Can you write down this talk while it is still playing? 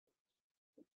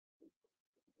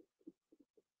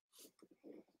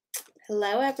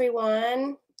Hello,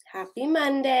 everyone. Happy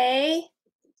Monday.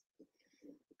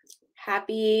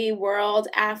 Happy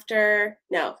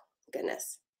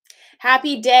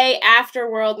Happy day after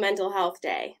World Mental Health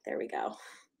Day. There we go.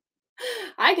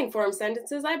 I can form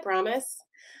sentences, I promise.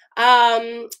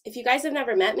 If you guys have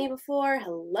never met me before,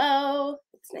 hello.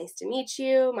 It's nice to meet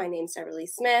you. My name's Deborah Lee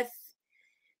Smith,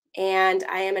 and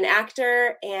I am an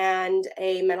actor and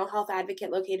a mental health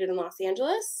advocate located in Los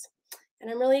Angeles. And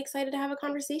I'm really excited to have a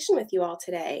conversation with you all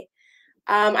today.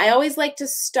 I always like to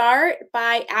start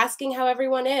by asking how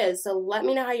everyone is. So let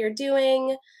me know how you're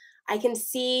doing. I can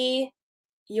see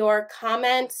your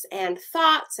comments and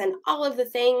thoughts and all of the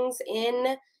things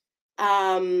in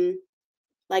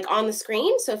like on the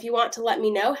screen. So if you want to let me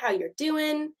know how you're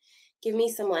doing, give me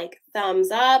some like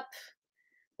thumbs up.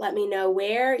 Let me know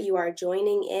where you are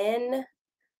joining in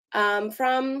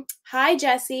from. Hi,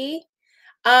 Jesse.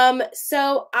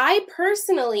 So I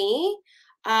personally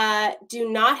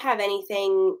do not have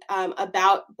anything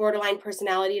about borderline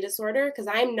personality disorder because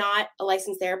I'm not a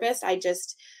licensed therapist. I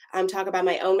just talk about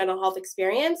my own mental health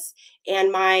experience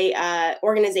and my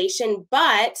organization.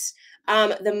 But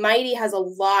the Mighty has a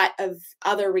lot of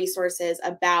other resources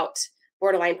about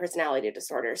borderline personality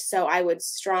disorder. So I would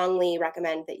strongly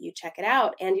recommend that you check it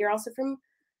out. And you're also from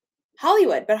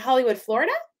Hollywood, but Hollywood,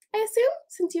 Florida, I assume,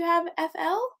 since you have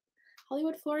FL.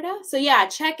 Hollywood, Florida. So yeah,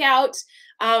 check out,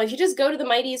 if you just go to the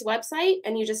Mighty's website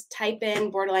and you just type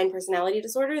in borderline personality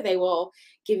disorder, they will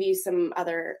give you some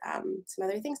other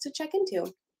things to check into.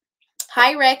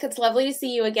 Hi, Rick. It's lovely to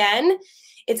see you again.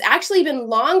 It's actually been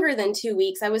longer than 2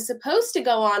 weeks. I was supposed to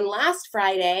go on last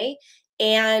Friday,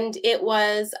 and it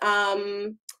was,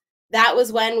 that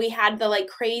was when we had the like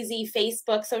crazy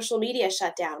Facebook social media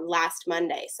shutdown last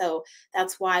Monday. So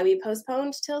that's why we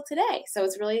postponed till today. So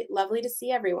it's really lovely to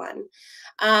see everyone.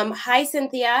 Hi,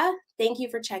 Cynthia. Thank you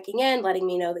for checking in, letting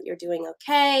me know that you're doing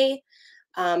okay.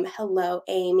 Hello,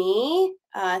 Amy.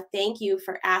 Thank you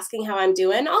for asking how I'm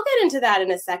doing. I'll get into that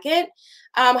in a second.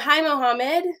 Hi,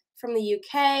 Mohammed from the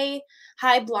UK.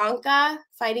 Hi, Blanca,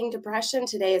 fighting depression.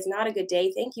 Today is not a good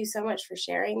day. Thank you so much for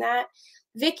sharing that.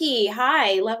 Vicky,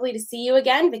 hi, lovely to see you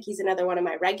again. Vicky's another one of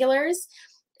my regulars.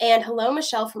 And hello,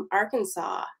 Michelle from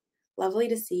Arkansas. Lovely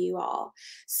to see you all.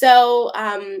 So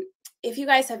if you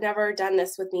guys have never done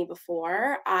this with me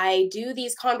before, I do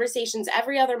these conversations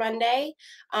every other Monday.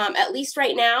 At least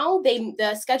right now,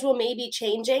 the schedule may be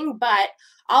changing, but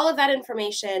all of that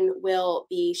information will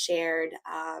be shared,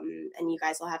 and you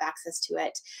guys will have access to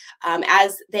it.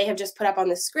 As they have just put up on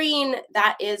the screen,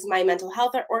 that is my mental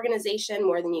health organization,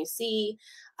 More Than You See.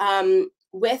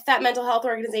 With that mental health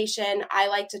organization, I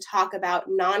like to talk about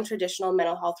non-traditional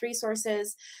mental health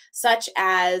resources, such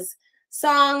as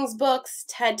songs, books,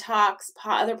 TED Talks,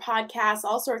 other podcasts,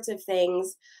 all sorts of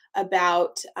things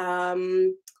about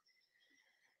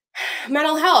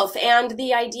mental health, and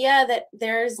the idea that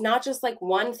there's not just like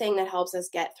one thing that helps us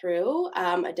get through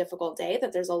a difficult day,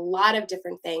 that there's a lot of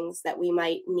different things that we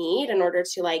might need in order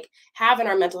to like have in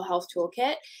our mental health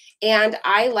toolkit. And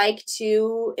I like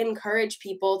to encourage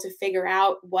people to figure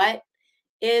out what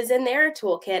is in their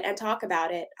toolkit and talk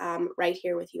about it right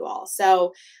here with you all.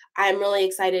 So I'm really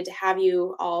excited to have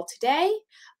you all today.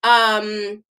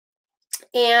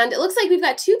 And it looks like we've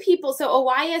got 2 people. So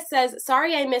Owaya says,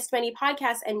 sorry, I missed many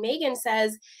podcasts. And Megan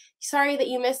says, sorry that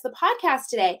you missed the podcast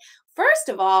today. First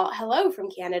of all, hello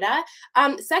from Canada.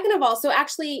 Second of all, so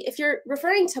actually, if you're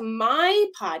referring to my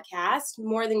podcast,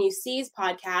 More Than You See's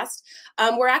podcast,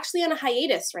 we're actually on a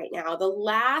hiatus right now. The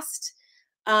last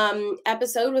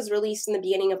episode was released in the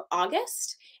beginning of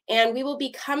August, and we will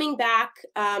be coming back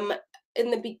in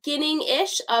the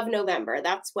beginning-ish of November.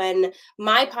 That's when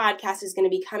my podcast is going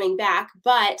to be coming back,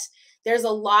 but there's a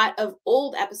lot of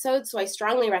old episodes, so I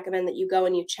strongly recommend that you go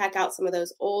and you check out some of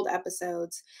those old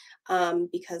episodes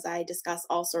because I discuss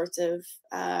all sorts of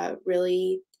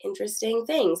really interesting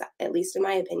things, at least in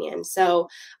my opinion. So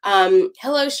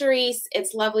hello, Charisse.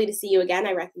 It's lovely to see you again.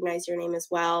 I recognize your name as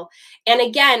well. And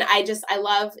again, I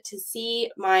love to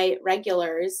see my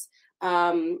regulars.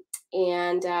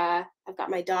 And I've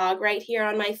got my dog right here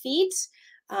on my feet.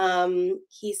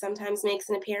 He sometimes makes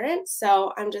an appearance.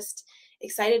 So I'm just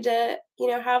excited to,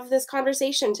 have this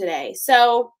conversation today.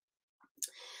 So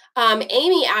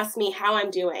Amy asked me how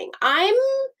I'm doing. I'm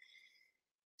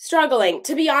struggling.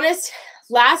 To be honest,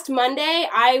 last Monday,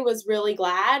 I was really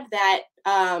glad that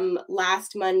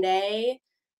last Monday,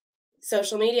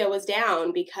 social media was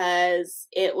down because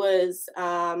it was,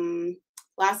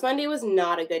 last Monday was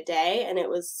not a good day, and it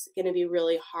was going to be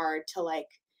really hard to like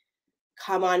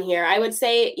come on here. I would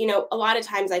say, a lot of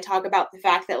times I talk about the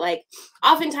fact that, like,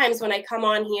 oftentimes when I come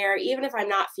on here, even if I'm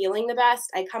not feeling the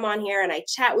best, I come on here and I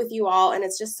chat with you all, and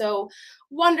it's just so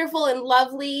wonderful and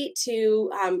lovely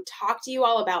to talk to you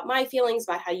all about my feelings,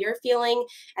 about how you're feeling.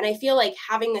 And I feel like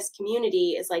having this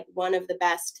community is like one of the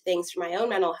best things for my own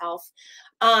mental health.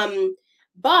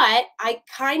 But I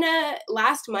kind of,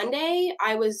 last Monday,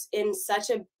 I was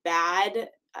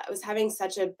having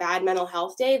such a bad mental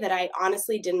health day that I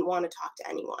honestly didn't want to talk to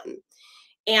anyone.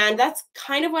 And that's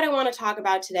kind of what I want to talk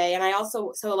about today. And I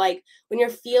also, so like when you're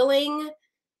feeling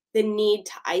the need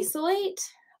to isolate,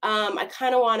 I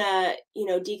kind of want to,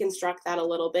 deconstruct that a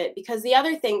little bit, because the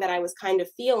other thing that I was kind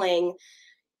of feeling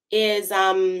is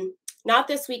not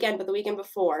this weekend, but the weekend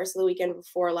before. So the weekend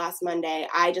before last Monday,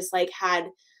 I just like had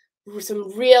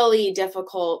some really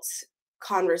difficult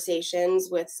conversations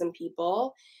with some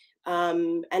people.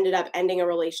 Ended up ending a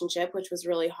relationship, which was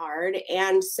really hard.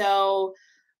 And so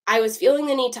I was feeling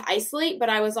the need to isolate, but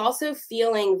I was also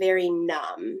feeling very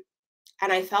numb.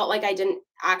 And I felt like I didn't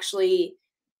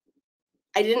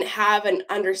have an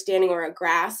understanding or a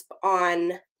grasp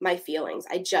on my feelings.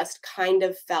 I just kind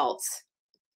of felt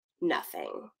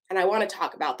nothing. And I want to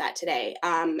talk about that today.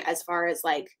 As far as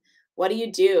like, what do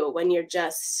you do when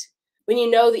when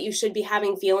you know that you should be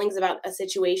having feelings about a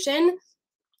situation,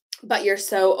 but you're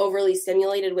so overly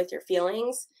stimulated with your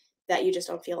feelings that you just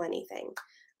don't feel anything.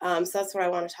 So that's what I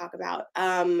want to talk about.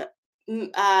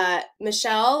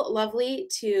 Michelle, lovely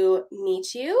to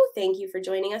meet you. Thank you for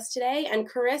joining us today. And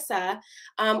Carissa,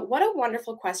 what a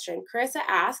wonderful question. Carissa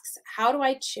asks, how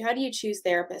do you choose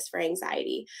therapists for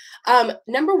anxiety?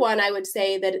 Number one, I would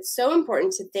say that it's so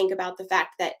important to think about the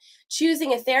fact that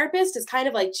choosing a therapist is kind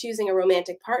of like choosing a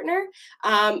romantic partner.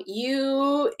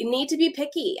 You need to be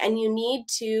picky, and you need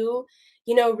to,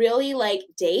 really like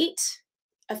date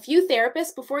a few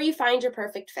therapists before you find your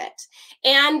perfect fit.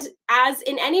 And as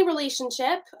in any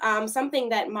relationship, something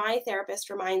that my therapist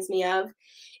reminds me of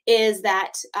is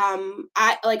that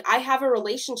I have a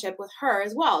relationship with her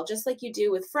as well, just like you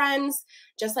do with friends,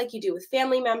 just like you do with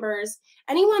family members.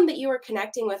 Anyone that you are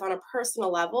connecting with on a personal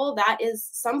level, that is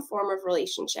some form of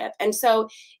relationship. And so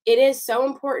it is so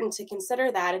important to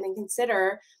consider that, and then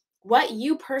consider what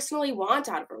you personally want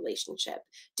out of a relationship.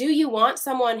 Do you want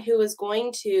someone who is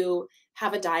going to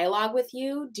have a dialogue with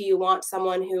you? Do you want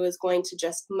someone who is going to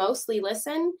just mostly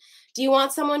listen? Do you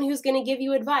want someone who's going to give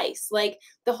you advice? Like,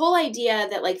 the whole idea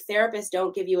that like therapists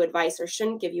don't give you advice or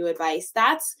shouldn't give you advice,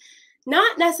 that's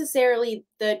not necessarily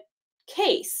the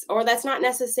case, or that's not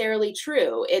necessarily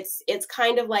true. It's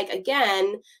kind of like,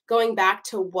 again, going back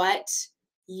to what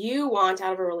you want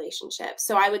out of a relationship.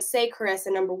 So I would say,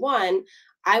 Carissa, number one,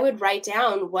 I would write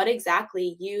down what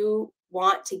exactly you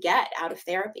want to get out of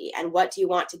therapy, and what do you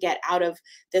want to get out of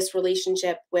this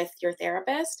relationship with your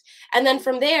therapist. And then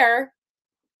from there,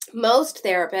 most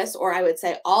therapists, or I would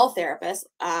say all therapists,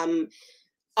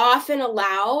 often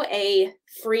allow a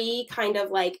free kind of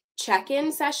like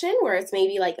check-in session where it's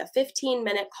maybe like a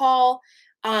 15-minute call,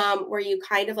 where you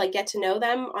kind of like get to know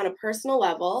them on a personal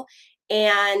level,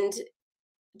 and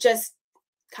just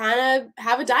kind of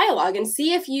have a dialogue and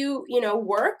see if you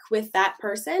work with that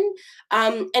person.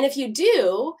 And if you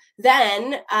do,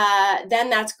 then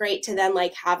that's great to then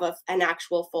like have an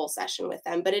actual full session with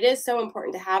them. But it is so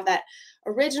important to have that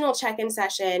original check-in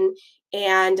session,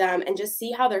 and just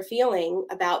see how they're feeling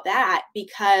about that,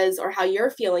 because, or how you're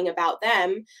feeling about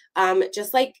them.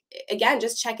 Just like, again,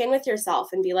 just check in with yourself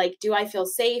and be like, do I feel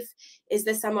safe? Is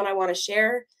this someone I want to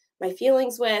share my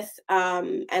feelings with,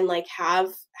 and like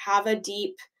have a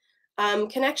deep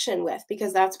connection with,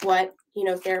 because that's what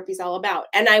therapy is all about.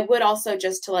 And I would also,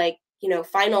 just to like,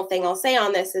 final thing I'll say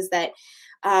on this is that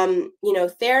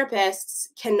therapists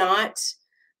cannot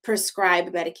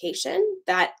prescribe medication.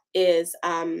 That is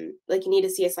like, you need to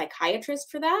see a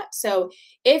psychiatrist for that. So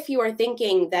if you are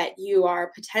thinking that you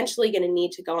are potentially going to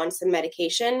need to go on some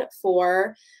medication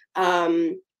for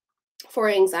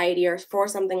anxiety or for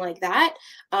something like that,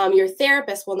 your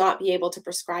therapist will not be able to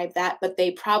prescribe that, but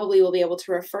they probably will be able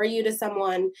to refer you to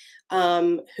someone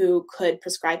who could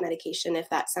prescribe medication if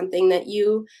that's something that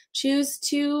you choose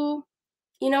to,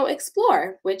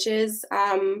 explore, which is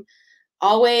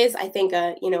always, I think,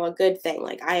 a good thing.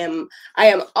 Like, I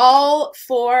am all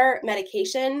for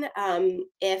medication,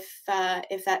 if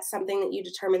that's something that you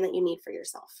determine that you need for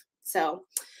yourself. So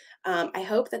I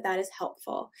hope that is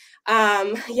helpful.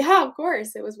 Yeah, of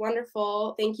course, it was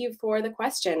wonderful. Thank you for the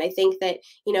question. I think that,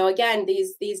 again,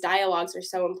 these dialogues are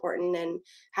so important, and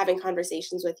having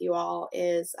conversations with you all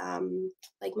is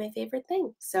like my favorite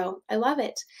thing. So I love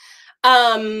it.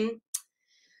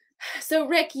 So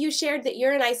Rick, you shared that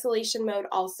you're in isolation mode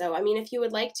also. I mean, if you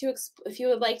would like to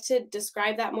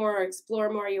describe that more or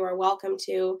explore more, you are welcome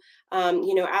to.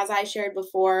 As I shared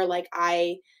before, like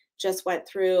I just went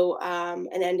through an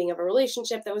ending of a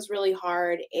relationship that was really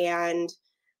hard,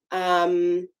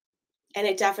 um, and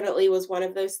it definitely was one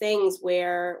of those things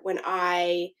where when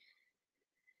I'm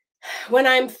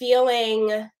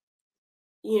feeling,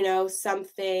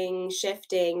 something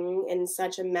shifting in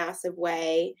such a massive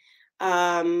way,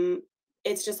 um,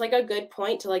 it's just like a good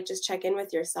point to like just check in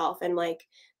with yourself and like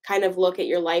kind of look at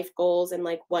your life goals and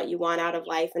like what you want out of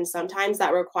life. And sometimes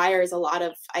that requires a lot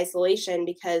of isolation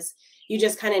because you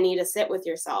just kind of need to sit with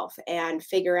yourself and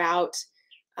figure out,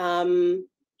 um,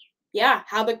 yeah,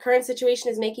 how the current situation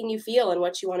is making you feel and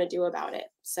what you want to do about it.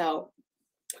 So,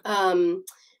 um,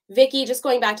 Vicky, just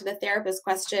going back to the therapist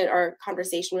question or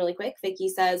conversation really quick, Vicky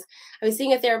says, I was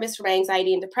seeing a therapist for my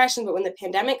anxiety and depression, but when the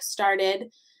pandemic started,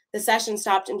 the session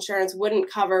stopped. Insurance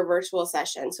wouldn't cover virtual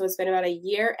sessions. So it's been about a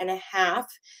year and a half.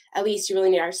 At least you really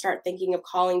need to start thinking of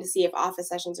calling to see if office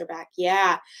sessions are back.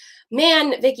 Yeah.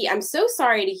 Man, Vicky, I'm so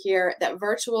sorry to hear that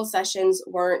virtual sessions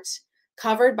weren't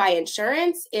covered by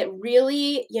insurance. It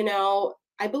really,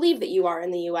 I believe that you are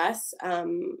in the US.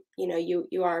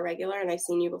 You are a regular and I've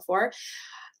seen you before.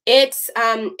 It's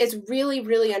really,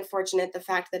 really unfortunate the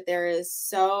fact that there is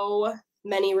so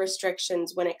many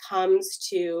restrictions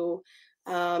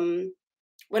um,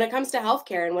 when it comes to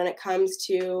healthcare and when it comes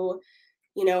to,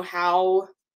 how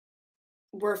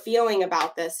we're feeling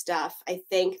about this stuff. I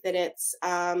think that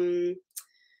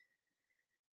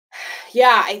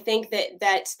yeah, I think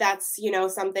that's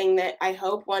something that I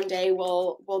hope one day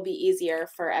will be easier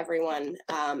for everyone,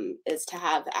 is to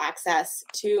have access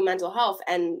to mental health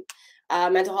and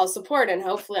mental health support. And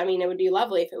hopefully, I mean, it would be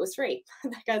lovely if it was free,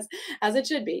 because as it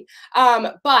should be.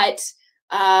 But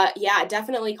yeah,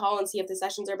 definitely call and see if the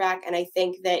sessions are back. And I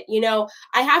think that,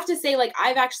 I have to say, like,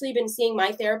 I've actually been seeing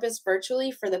my therapist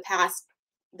virtually for the past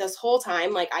this whole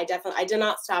time. Like, I did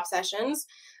not stop sessions.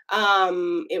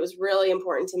 It was really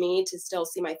important to me to still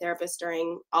see my therapist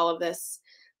during all of this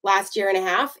last year and a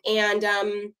half. And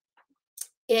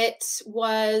it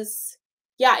was,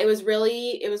 yeah, it was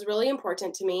really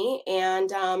important to me.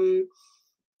 And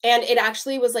it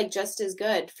actually was like just as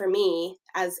good for me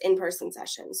as in-person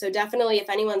sessions. So definitely if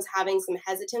anyone's having some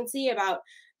hesitancy about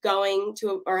going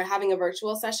to or having a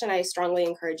virtual session, I strongly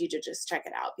encourage you to just check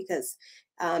it out because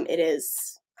it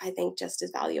is, I think, just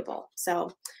as valuable.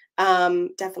 So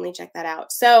definitely check that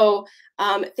out. So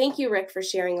thank you, Rick, for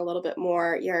sharing a little bit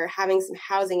more. You're having some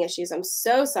housing issues. I'm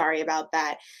so sorry about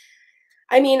that.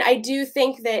 I mean, I do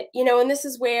think that, and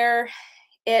it's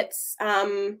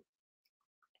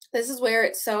this is where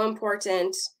it's so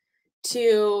important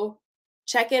to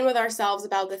check in with ourselves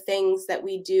about the things that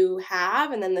we do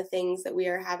have and then the things that we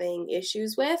are having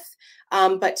issues with.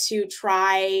 But to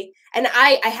try, and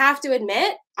I have to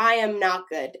admit, I am not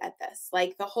good at this.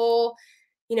 Like the whole,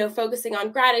 focusing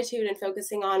on gratitude and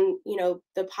focusing on,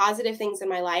 the positive things in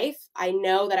my life. I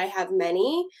know that I have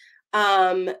many.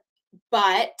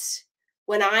 But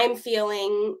when I'm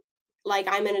feeling like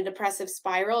I'm in a depressive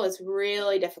spiral, it's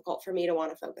really difficult for me to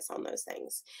want to focus on those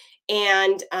things.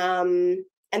 And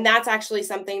that's actually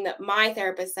something that my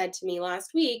therapist said to me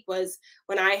last week was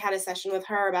when I had a session with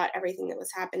her about everything that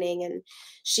was happening. And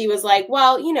she was like,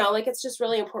 well, like it's just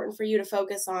really important for you to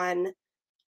focus on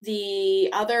the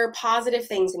other positive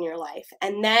things in your life.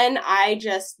 And then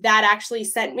that actually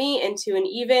sent me into an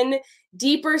even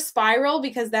deeper spiral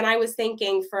because then I was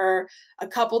thinking for a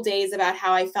couple days about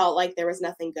how I felt like there was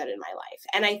nothing good in my life.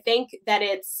 And I think that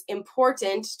it's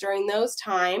important during those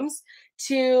times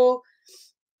to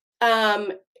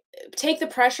take the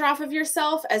pressure off of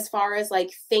yourself as far as like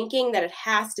thinking that it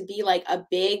has to be like a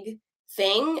big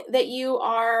thing that you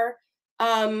are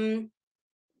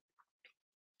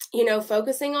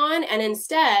focusing on, and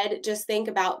instead just think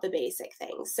about the basic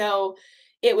things. So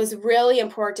it was really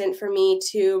important for me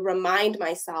to remind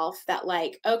myself that,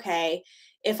 like, okay,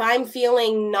 if I'm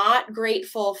feeling not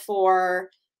grateful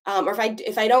for, or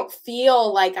if I don't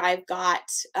feel like I've got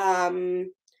a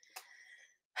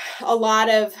lot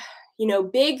of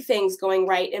big things going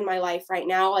right in my life right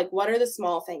now, like what are the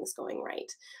small things going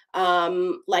right?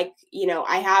 Like,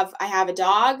 I have a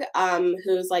dog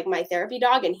who's like my therapy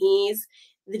dog, and he's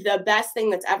the best thing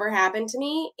that's ever happened to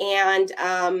me. And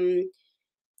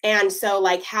so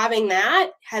like having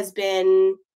that has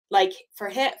been like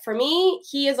for me,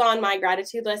 he is on my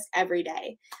gratitude list every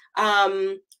day.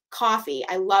 Coffee,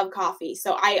 I love coffee.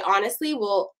 So I honestly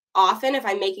will often, if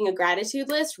I'm making a gratitude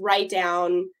list, write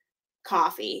down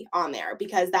coffee on there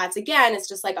because that's, again, it's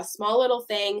just like a small little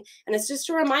thing, and it's just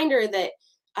a reminder that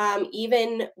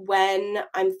even when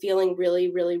I'm feeling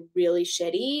really, really, really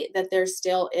shitty, that there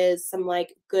still is some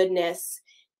like goodness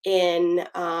in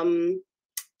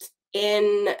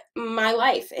my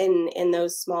life in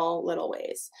those small little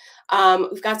ways.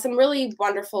 We've got some really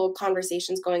wonderful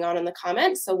conversations going on in the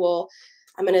comments, so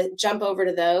I'm going to jump over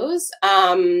to those.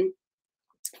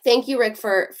 Thank you, Rick,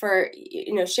 for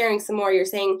sharing some more. You're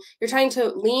saying you're trying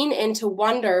to lean into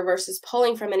wonder versus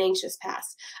pulling from an anxious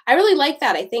past. I really like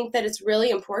that. I think that it's really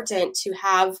important to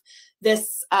have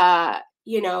this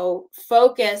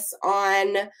focus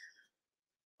on,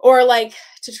 or like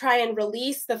to try and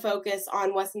release the focus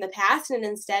on what's in the past and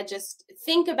instead just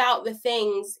think about the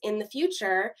things in the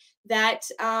future that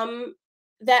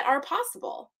that are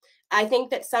possible. I think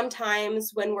that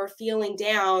sometimes when we're feeling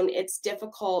down, it's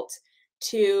difficult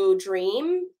to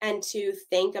dream and to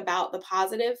think about the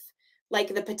positive,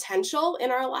 like the potential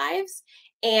in our lives.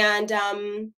 And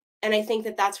I think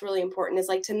that that's really important, is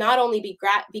like to not only be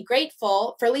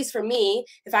grateful for, at least for me,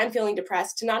 if I'm feeling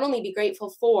depressed, to not only be grateful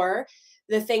for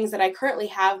the things that I currently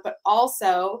have, but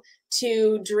also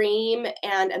to dream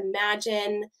and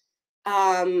imagine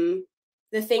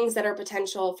the things that are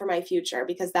potential for my future,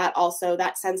 because that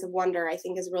sense of wonder, I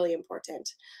think, is really important.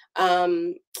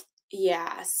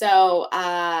 Yeah. So,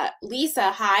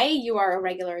 Lisa, hi, you are a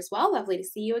regular as well. Lovely to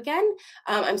see you again.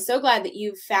 I'm so glad that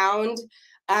you found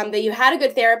that you had a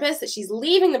good therapist, that she's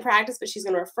leaving the practice, but she's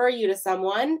going to refer you to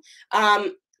someone.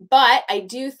 But I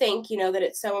do think, that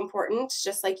it's so important,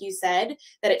 just like you said,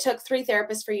 that it took 3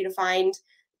 therapists for you to find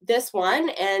this one.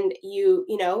 And you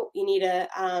need to,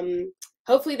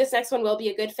 hopefully this next one will be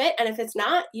a good fit. And if it's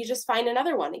not, you just find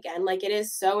another one again. Like, it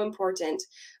is so important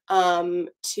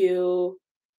to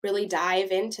really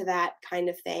dive into that kind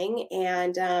of thing.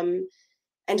 And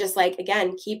just like,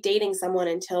 again, keep dating someone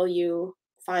until you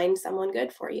find someone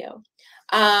good for you.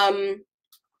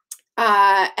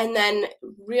 And then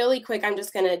really quick, I'm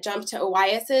just going to jump to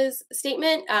Oias's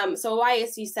statement. So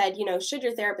Oias, you said, should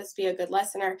your therapist be a good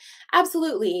listener?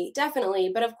 Absolutely, definitely.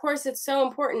 But of course, it's so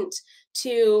important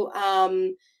to,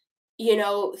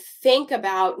 think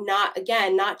about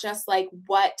not just like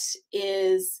what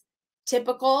is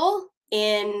typical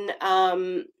in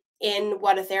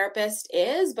what a therapist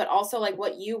is, but also like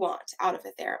what you want out of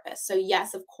a therapist. So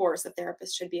yes, of course, a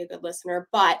therapist should be a good listener.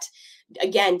 But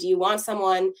again, do you want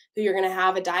someone who you're going to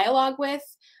have a dialogue with?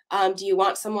 Do you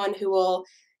want someone who will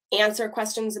answer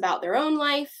questions about their own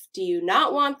life? Do you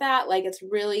not want that? Like,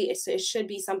 it should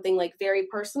be something like very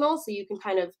personal, so you can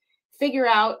kind of figure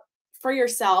out for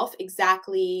yourself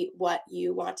exactly what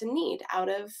you want and need out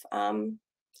of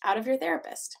your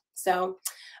therapist. So,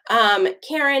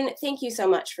 Karen, thank you so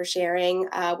much for sharing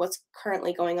what's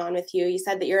currently going on with you. You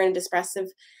said that you're in a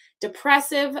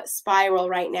depressive spiral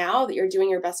right now, that you're doing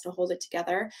your best to hold it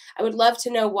together. I would love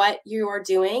to know what you're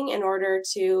doing in order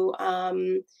to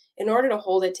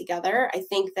hold it together. I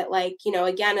think that, like,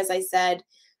 again, as I said,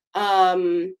 for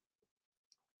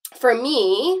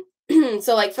me,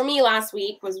 so like for me, last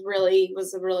week was a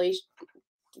really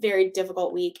very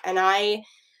difficult week. And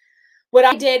what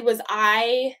I did was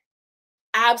I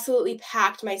absolutely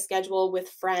packed my schedule with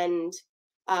friend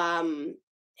hangouts.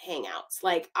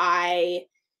 Like, I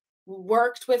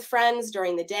worked with friends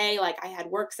during the day. Like, I had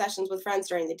work sessions with friends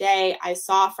during the day. I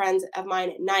saw friends of mine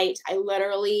at night. I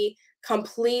literally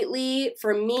completely,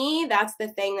 for me, that's the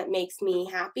thing that makes me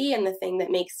happy, and the thing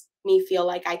that makes me feel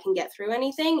like I can get through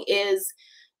anything is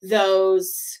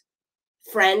those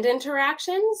friend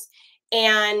interactions.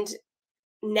 And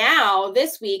now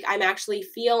this week, I'm actually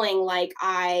feeling like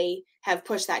I have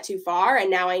pushed that too far, and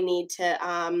now I need to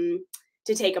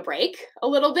take a break a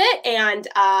little bit and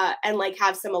like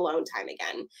have some alone time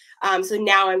again. So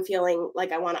now I'm feeling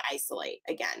like I want to isolate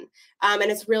again.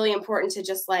 And it's really important to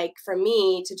just, like, for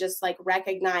me to just like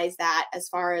recognize that, as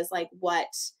far as like what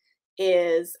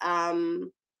is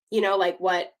like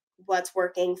what's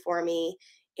working for me,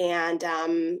 and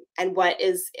what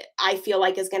is, I feel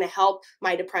like, is going to help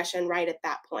my depression right at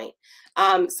that point.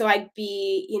 So I'd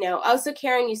be, also,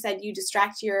 Karen, you said you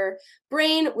distract your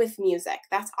brain with music.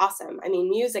 That's awesome. I mean,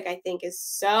 music, I think, is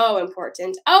so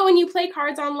important. Oh, and you play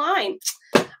cards online.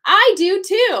 I do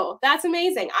too. That's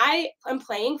amazing. I am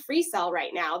playing Free Cell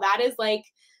right now. That is like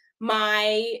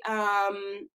my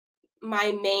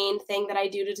my main thing that I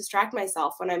do to distract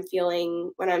myself when I'm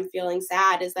feeling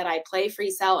sad, is that I play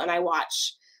Free Cell and I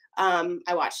watch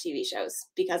TV shows,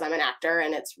 because I'm an actor,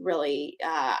 and it's really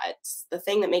it's the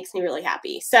thing that makes me really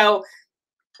happy. So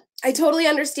I totally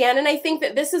understand. And I think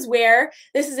that this is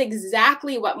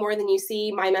exactly what More Than You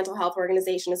See, my mental health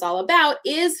organization, is all about,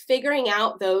 is figuring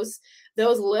out those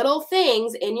little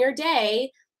things in your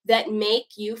day that make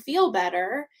you feel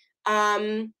better,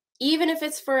 Even if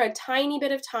it's for a tiny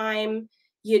bit of time,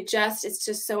 it's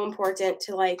just so important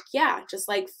to like, yeah, just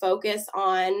like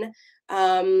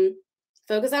um,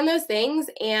 focus on those things,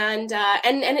 and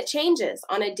it changes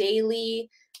on a daily,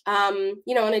 on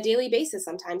a daily basis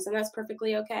sometimes, and that's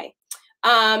perfectly okay.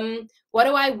 What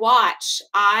do I watch?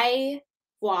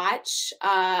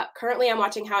 Currently I'm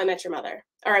watching How I Met Your Mother,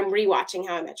 or I'm rewatching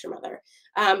How I Met Your Mother.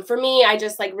 For me, I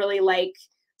just like really like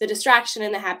the distraction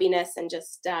and the happiness, and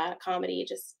just comedy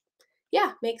just,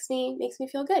 yeah, makes me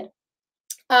feel good.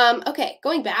 Okay,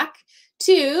 going back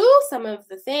to some of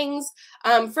the things.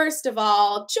 First of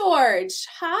all, George,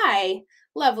 hi.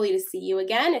 Lovely to see you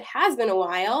again. It has been a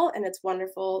while, and it's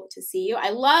wonderful to see you. I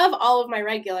love all of my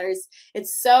regulars.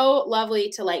 It's so lovely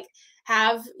to like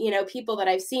have, people that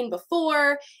I've seen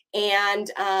before, and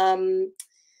and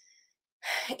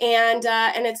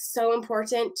it's so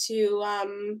important to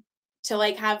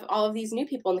like have all of these new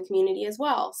people in the community as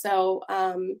well. So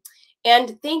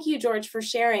and thank you, George, for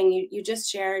sharing. You just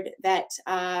shared that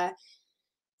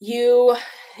you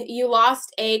you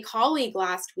lost a colleague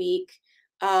last week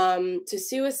to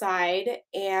suicide,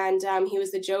 and he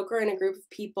was the joker in a group of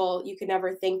people. You could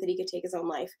never think that he could take his own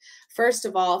life. First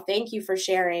of all, thank you for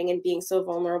sharing and being so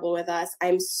vulnerable with us.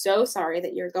 I'm so sorry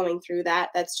that you're going through that.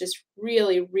 That's just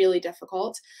really, really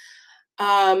difficult.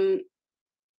 Um,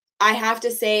 I have to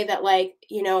say that, like,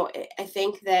 I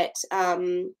think that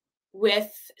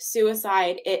with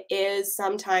suicide, it is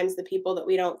sometimes the people that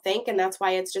we don't think. And that's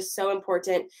why it's just so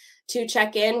important to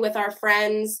check in with our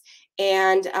friends,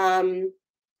 and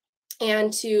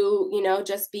to,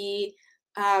 just be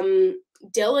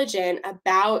diligent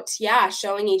about, yeah,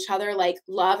 showing each other like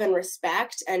love and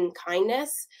respect and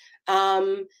kindness.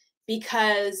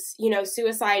 Because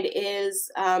suicide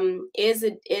is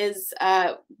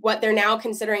what they're now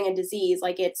considering a disease.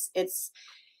 Like it's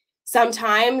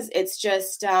sometimes it's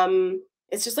just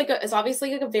like it's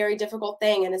obviously like a very difficult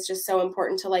thing, and it's just so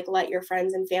important to like let your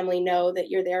friends and family know that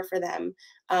you're there for them.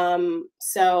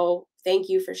 So thank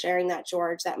you for sharing that,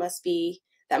 George. That must be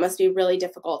really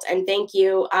difficult. And thank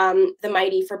you, the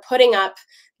Mighty, for putting up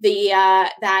the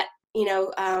that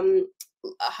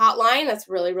hotline. That's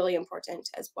really, really important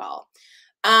as well.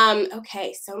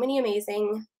 Okay, so many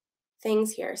amazing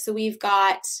things here. So we've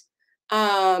got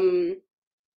um,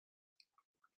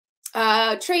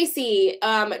 Tracy,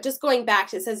 just going back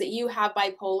to, it says that you have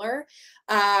bipolar,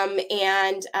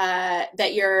 and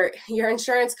that your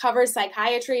insurance covers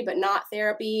psychiatry but not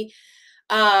therapy.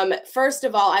 First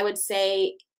of all, I would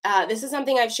say this is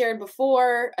something I've shared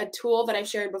before, a tool that I've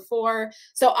shared before.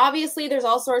 So obviously, there's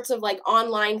all sorts of like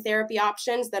online therapy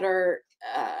options that are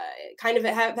kind of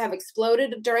have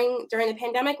exploded during the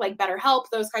pandemic, like BetterHelp,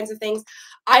 those kinds of things.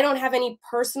 I don't have any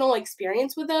personal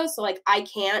experience with those, so like I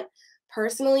can't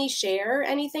personally share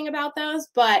anything about those,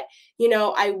 but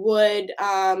I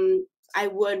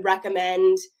would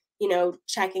recommend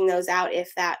checking those out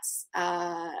if that's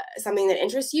something that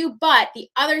interests you. But the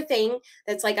other thing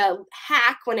that's like a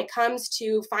hack when it comes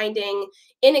to finding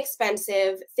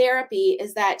inexpensive therapy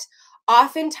is that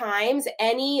oftentimes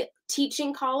any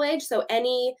teaching college, so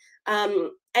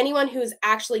anyone who's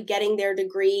actually getting their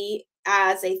degree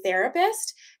as a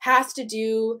therapist, has to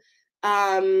do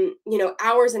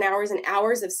hours and hours and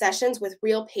hours of sessions with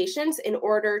real patients in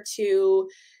order to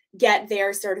get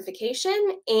their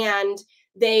certification. And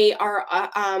they are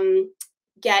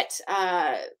get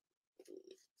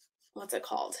what's it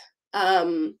called?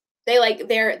 They like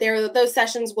their those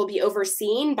sessions will be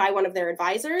overseen by one of their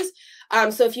advisors.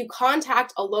 So if you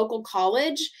contact a local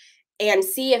college and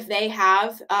see if they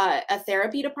have a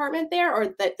therapy department there,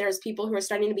 or that there's people who are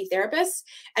starting to be therapists,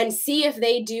 and see if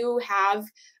they do have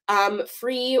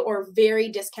free or very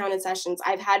discounted sessions.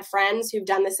 I've had friends who've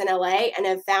done this in LA and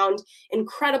have found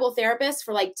incredible therapists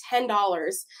for like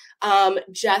 $10,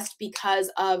 just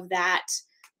because of that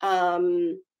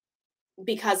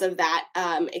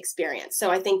experience. So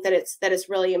I think that it's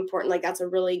really important. Like that's a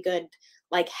really good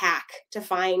like hack to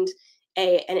find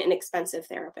an inexpensive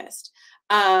therapist.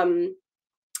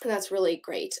 That's really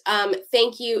great.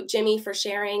 Thank you, Jimmy, for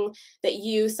sharing that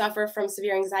you suffer from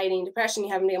severe anxiety and depression.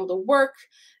 You haven't been able to work.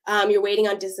 You're waiting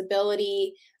on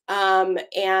disability.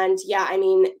 And yeah, I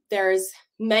mean, there's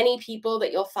many people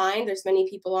that you'll find. There's many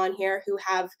people on here who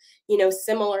have,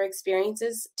 similar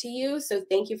experiences to you. So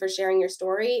thank you for sharing your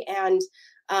story. And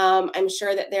I'm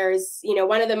sure that there's,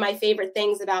 one of my favorite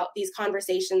things about these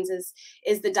conversations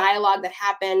is the dialogue that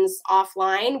happens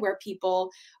offline, where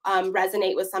people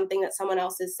resonate with something that someone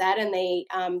else has said, and they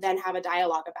then have a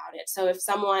dialogue about it. So if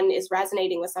someone is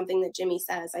resonating with something that Jimmy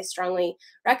says, I strongly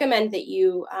recommend that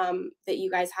you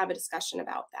guys have a discussion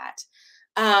about that.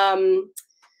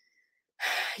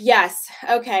 Yes.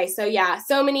 Okay. So yeah,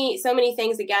 so many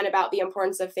things again about the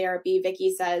importance of therapy.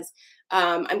 Vicky says,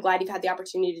 I'm glad you've had the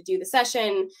opportunity to do the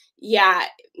session. Yeah,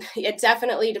 it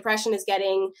definitely, depression is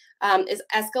is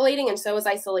escalating, and so is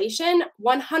isolation,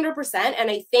 100%.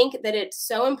 And I think that it's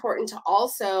so important to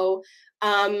also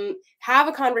have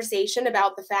a conversation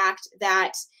about the fact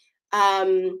that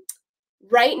um,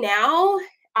 right now,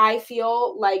 I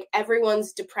feel like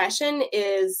everyone's depression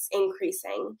is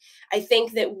increasing. I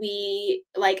think that we,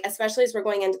 like, especially as we're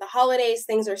going into the holidays,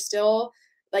 things are still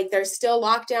like there's still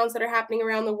lockdowns that are happening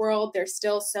around the world. There's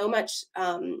still so much,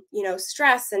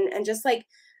 stress and just like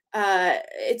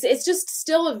it's just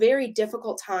still a very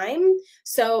difficult time.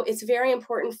 So it's very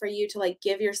important for you to like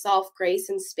give yourself grace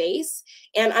and space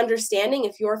and understanding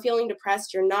if you're feeling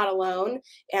depressed, you're not alone,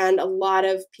 and a lot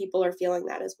of people are feeling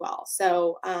that as well.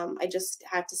 So I just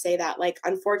have to say that, like,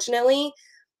 unfortunately,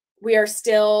 we are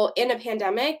still in a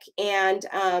pandemic, and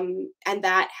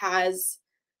that has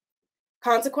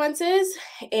consequences.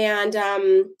 And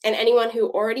anyone who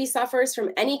already suffers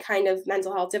from any kind of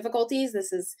mental health difficulties,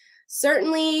 this is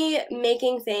certainly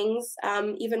making things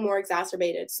even more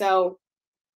exacerbated. So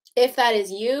if that is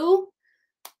you,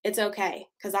 it's okay,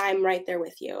 because I'm right there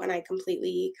with you and I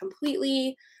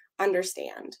completely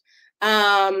understand.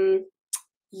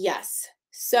 Yes.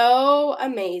 So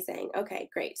amazing. Okay,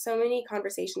 great. So many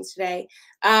conversations today.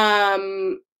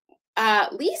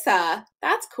 Lisa,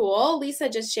 that's cool. Lisa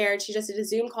just shared she just did a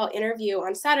Zoom call interview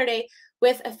on Saturday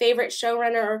with a favorite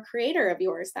showrunner or creator of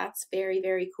yours. That's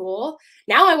very cool.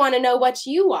 Now I want to know what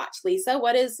you watch, Lisa.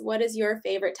 What is your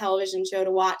favorite television show to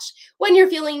watch when you're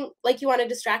feeling like you want to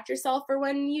distract yourself or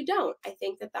when you don't? I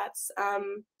think that that's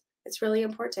it's really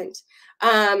important.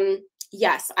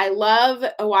 Yes, I love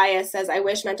Awaya says, I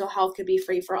wish mental health could be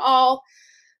free for all.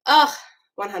 Ugh,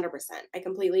 100%. I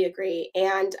completely agree.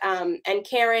 And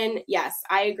Karen, yes,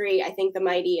 I agree. I think The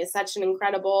Mighty is such an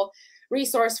incredible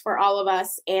resource for all of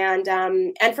us. And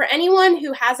for anyone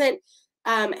who hasn't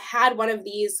had one of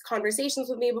these conversations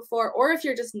with me before, or if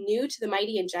you're just new to The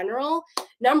Mighty in general,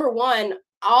 number one,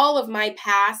 all of my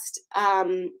past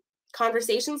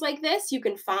conversations like this you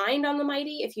can find on The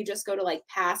Mighty if you just go to like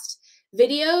past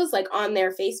videos, like on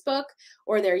their Facebook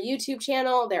or their YouTube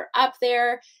channel. They're up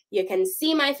there. You can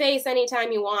see my face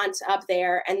anytime you want up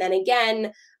there. And then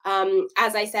again,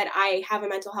 as I said, I have a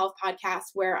mental health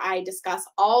podcast where I discuss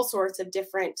all sorts of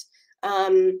different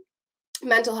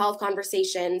mental health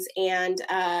conversations, and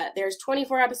there's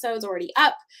 24 episodes already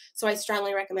up. So I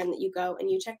strongly recommend that you go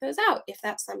and you check those out if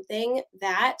that's something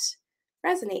that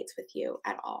resonates with you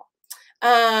at all.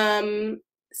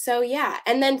 So yeah,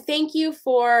 and then thank you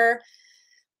for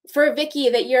Vicky,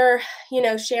 that you're,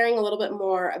 sharing a little bit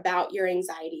more about your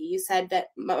anxiety. You said that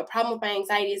a problem with my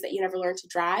anxiety is that you never learned to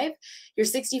drive. You're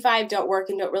 65, don't work,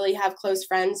 and don't really have close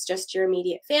friends, just your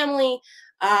immediate family.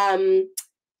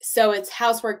 So it's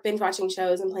housework, binge watching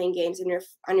shows, and playing games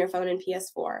on your phone and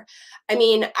PS4. I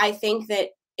mean, I think that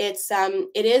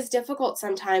it is difficult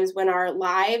sometimes when our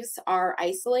lives are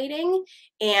isolating.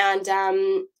 And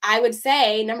I would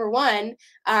say, number one,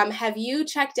 have you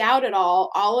checked out at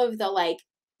all of the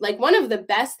like one of the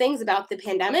best things about the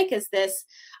pandemic is this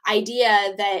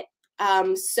idea that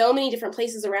so many different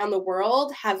places around the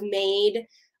world have made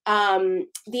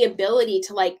the ability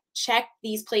to like check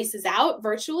these places out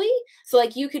virtually. So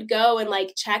like you could go and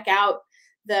like check out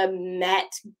the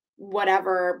Met,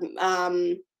 whatever,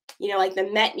 like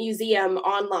the Met Museum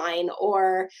online,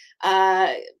 or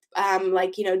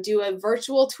do a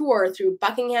virtual tour through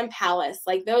Buckingham Palace,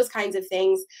 like those kinds of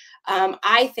things.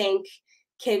 I think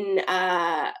can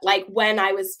like when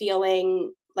I was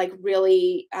feeling like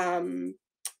really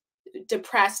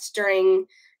depressed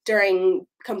during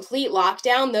complete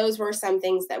lockdown, those were some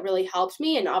things that really helped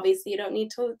me. And obviously you don't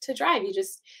need to drive. You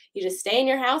just stay in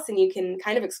your house and you can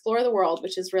kind of explore the world,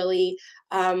 which is really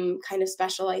kind of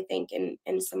special, I think,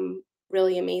 in some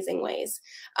really amazing ways.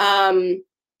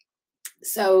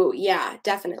 So yeah,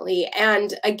 definitely.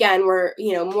 And again, we're,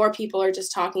 more people are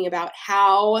just talking about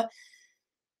how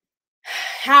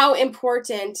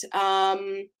important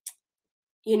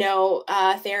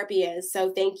therapy is.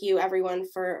 So thank you everyone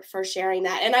for sharing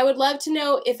that. And I would love to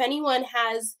know if anyone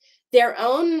has their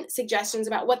own suggestions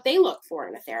about what they look for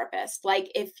in a therapist.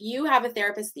 Like if you have a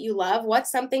therapist that you love,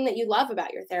 what's something that you love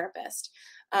about your therapist?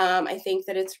 I think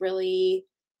that it's really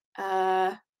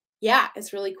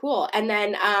it's really cool. And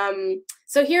then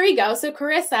so here we go. So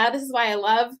Carissa, this is why I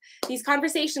love these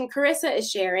conversations. Carissa is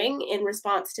sharing in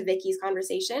response to Vicky's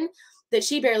conversation. that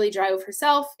she barely drove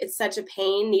herself. It's such a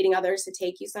pain needing others to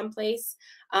take you someplace.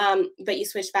 But you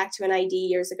switched back to an ID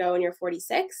years ago and you're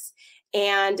 46.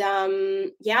 And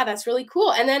yeah, that's really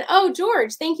cool. And then, oh,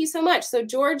 George, thank you so much. So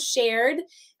George shared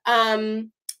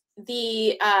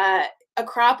the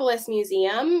Acropolis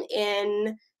Museum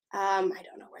in, I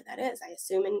don't know where that is. I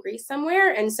assume in Greece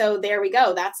somewhere. And so there we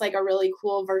go. That's like a really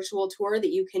cool virtual tour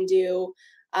that you can do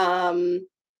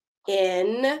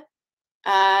in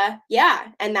yeah,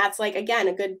 and that's like, again,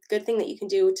 a good thing that you can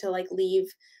do to like leave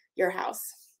your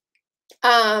house.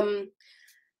 Okay,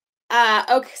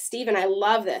 Stephen, I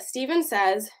love this. Stephen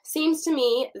says, seems to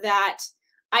me that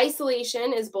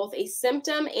isolation is both a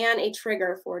symptom and a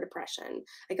trigger for depression.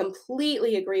 I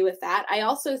completely agree with that. I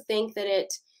also think that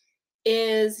it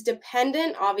is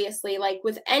dependent, obviously, like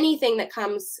with anything that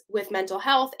comes with mental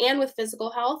health and with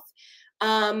physical health.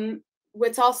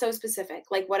 It's also specific,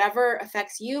 like whatever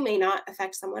affects you may not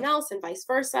affect someone else and vice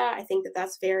versa. I think that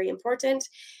that's very important.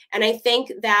 And I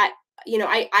think that, you know,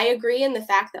 I agree in the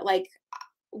fact that like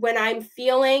when I'm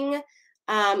feeling,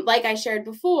 like I shared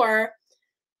before,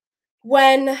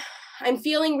 when I'm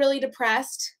feeling really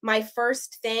depressed, my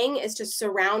first thing is to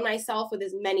surround myself with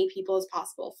as many people as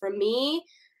possible. For me,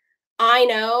 I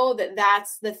know that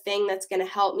that's the thing that's going to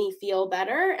help me feel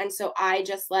better. And so I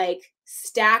just like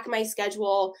stack my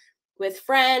schedule with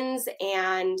friends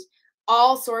and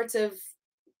all sorts of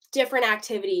different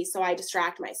activities so I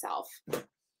distract myself.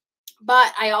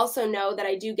 But I also know that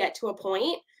I do get to a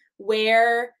point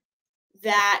where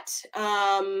that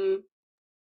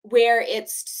where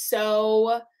it's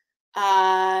so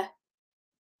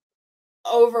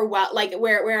overwhelmed, like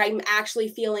where I'm actually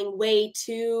feeling way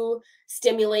too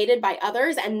stimulated by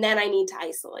others, and then I need to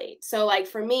isolate. So like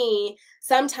for me,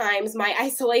 sometimes my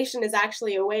isolation is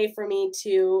actually a way for me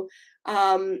to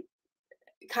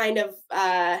kind of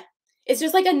it's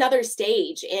just like another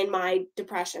stage in my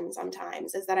depression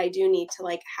sometimes, is that I do need to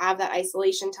like have that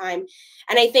isolation time.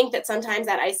 And I think that sometimes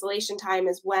that isolation time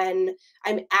is when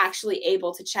I'm actually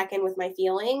able to check in with my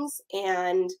feelings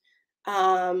and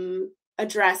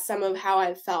address some of how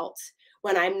I've felt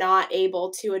when I'm not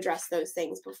able to address those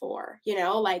things before, you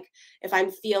know, like if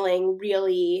I'm feeling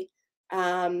really,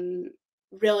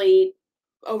 really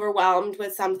overwhelmed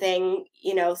with something,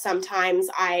 you know, sometimes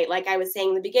like I was saying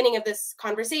in the beginning of this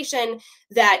conversation,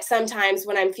 that sometimes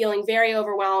when I'm feeling very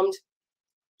overwhelmed,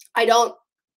 I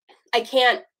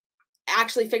can't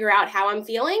actually figure out how I'm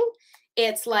feeling.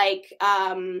 It's like,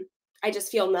 I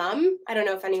just feel numb. I don't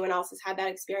know if anyone else has had that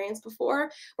experience before,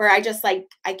 where I just like,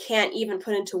 I can't even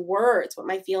put into words what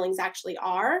my feelings actually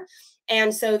are.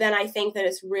 And so then I think that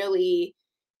it's really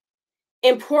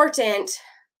important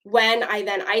when I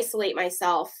then isolate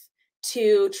myself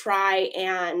to try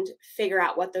and figure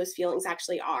out what those feelings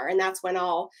actually are. And that's when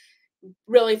I'll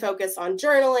really focus on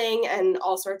journaling and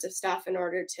all sorts of stuff in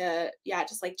order to, yeah,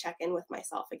 just like check in with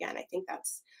myself again. I think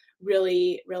that's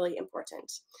really, really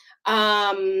important.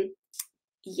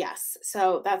 Yes,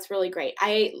 so that's really great.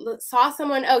 I saw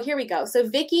someone, oh, here we go. So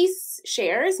Vicky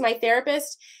shares, my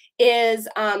therapist is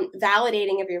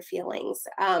validating of your feelings.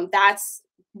 That's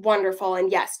wonderful.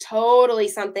 And yes, totally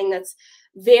something that's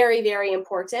very, very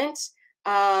important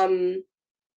to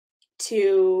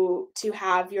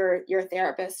have your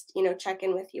therapist, you know, check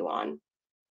in with you on.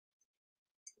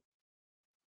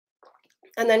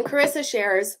 And then Carissa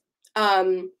shares,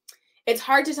 it's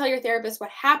hard to tell your therapist what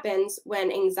happens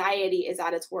when anxiety is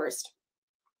at its worst.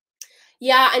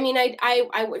 Yeah, I mean,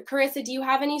 I would, Carissa, do you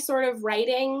have any sort of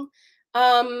writing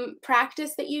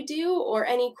practice that you do, or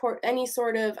any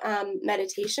sort of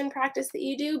meditation practice that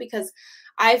you do? Because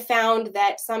I've found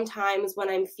that sometimes when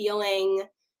I am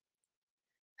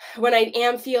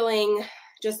feeling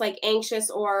just like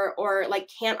anxious or like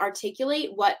can't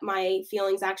articulate what my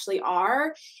feelings actually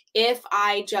are, if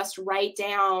I just write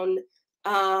down,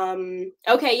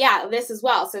 okay, yeah, this as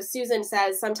well. So Susan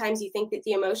says, sometimes you think that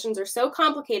the emotions are so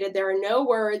complicated, there are no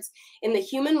words in the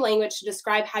human language to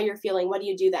describe how you're feeling. What do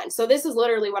you do then? So this is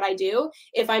literally what I do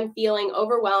if I'm feeling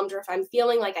overwhelmed, or if I'm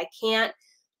feeling like I can't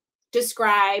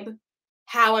describe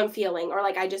how I'm feeling, or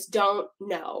like I just don't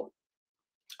know.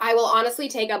 I will honestly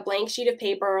take a blank sheet of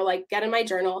paper, or like get in my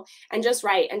journal and just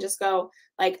write and just go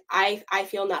like, I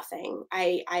feel nothing.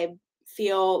 I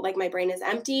feel like my brain is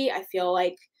empty. I feel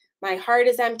like my heart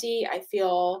is empty. I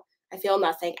feel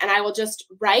nothing. And I will just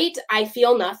write, I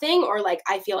feel nothing, or like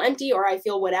I feel empty, or I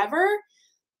feel whatever,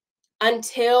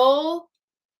 until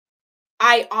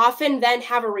I often then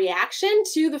have a reaction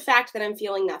to the fact that I'm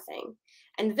feeling nothing.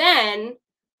 And then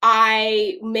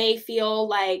I may feel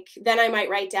like, then I might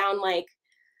write down like,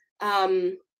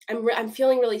 I'm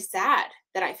feeling really sad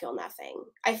that I feel nothing.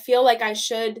 I feel like I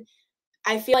should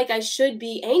I feel like I should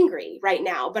be angry right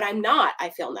now, but I'm not. I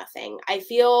feel nothing. I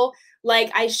feel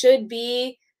like I should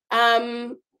be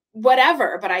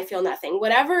whatever, but I feel nothing.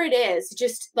 Whatever it is,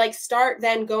 just like start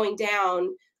then going down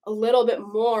a little bit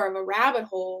more of a rabbit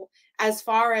hole as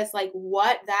far as like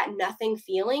what that nothing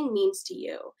feeling means to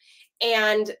you.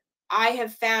 And I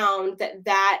have found that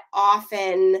that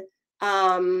often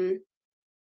um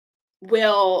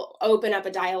will open up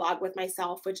a dialogue with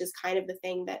myself, which is kind of the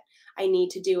thing that I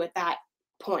need to do at that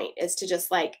point, is to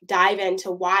just like dive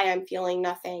into why I'm feeling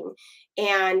nothing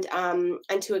and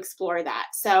to explore that.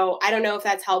 So I don't know if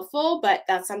that's helpful, but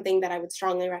that's something that I would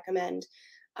strongly recommend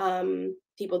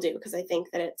people do, because I think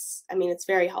that it's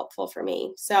very helpful for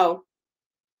me. So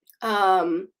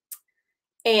um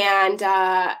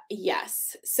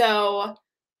yes. So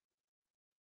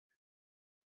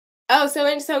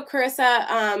so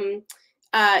Carissa,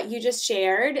 you just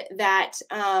shared that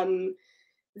I'm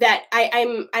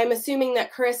assuming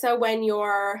that Carissa, when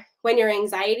your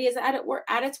anxiety is at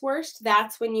its worst,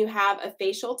 that's when you have a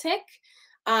facial tic.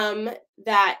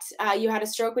 That you had a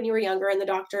stroke when you were younger, and the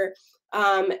doctor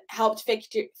helped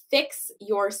fix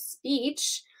your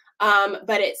speech,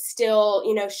 but it still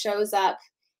shows up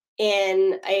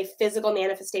in a physical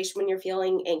manifestation when you're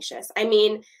feeling anxious. I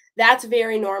mean, that's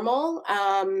very normal.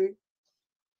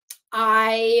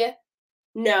 I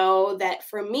know that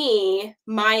for me,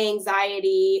 my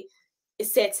anxiety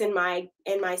sits in my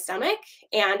stomach,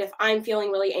 and if I'm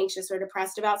feeling really anxious or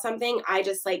depressed about something, I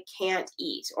just like can't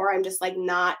eat, or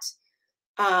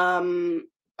um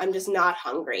I'm just not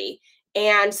hungry.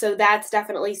 And so that's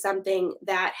definitely something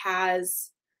that has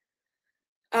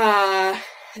uh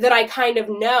that I kind of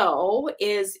know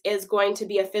is going to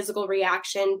be a physical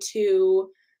reaction to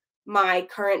my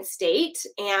current state.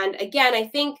 And again, I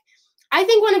think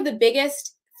one of the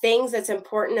biggest things that's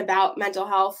important about mental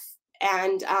health,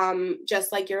 and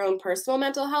just like your own personal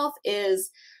mental health,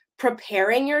 is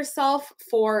preparing yourself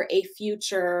for a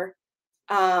future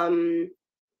um,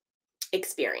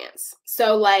 experience.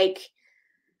 So, like,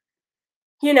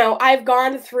 I've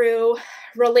gone through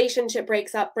relationship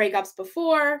breakups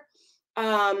before.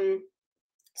 Um,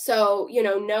 so,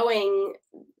 knowing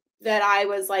that I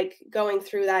was like going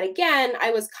through that again, I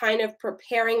was kind of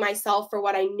preparing myself for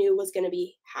what I knew was going to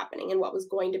be happening and what was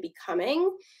going to be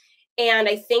coming. And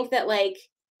I think that like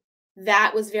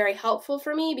that was very helpful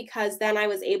for me, because then I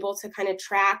was able to kind of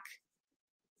track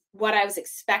what I was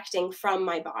expecting from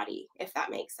my body, if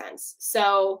that makes sense.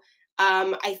 So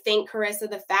I think, Carissa,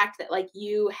 the fact that like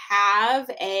you have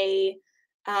a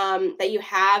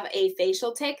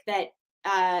facial tic that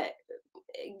uh,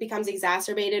 becomes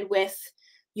exacerbated with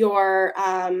your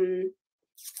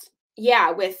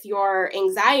with your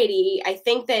anxiety, I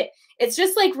think that it's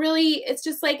just like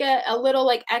a little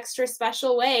like extra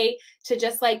special way to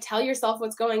just like tell yourself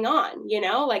what's going on,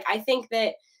 like I think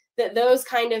that those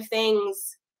kind of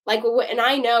things, like, and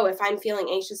I know if I'm feeling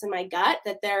anxious in my gut,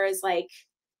 that there is like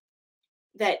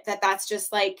that's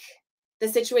just like the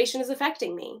situation is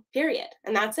affecting me, period,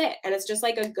 and that's it. And it's just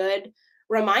like a good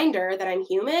reminder that I'm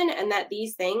human and that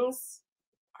these things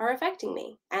are affecting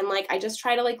me. And like I just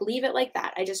try to like leave it like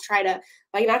that. I just try to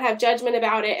like not have judgment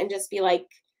about it and just be like,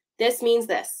 this means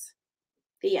this,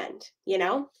 the end.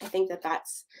 I think that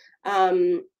that's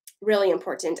really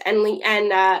important. And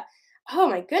oh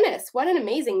my goodness, what an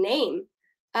amazing name.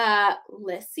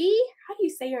 Lissy, how do you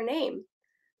say your name?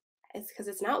 It's because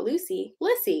it's not Lucy.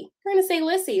 Lissy. We're going to say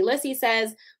Lissy. Lissy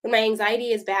says, when my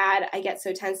anxiety is bad, I get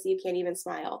so tense that you can't even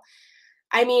smile.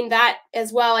 I mean, that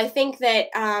as well. I think that,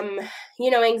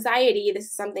 anxiety, this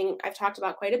is something I've talked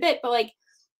about quite a bit, but like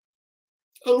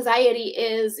anxiety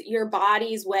is your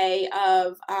body's way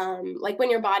of, like when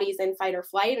your body is in fight or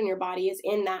flight and your body is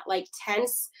in that like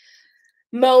tense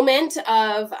moment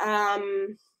of,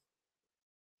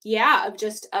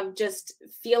 of just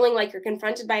feeling like you're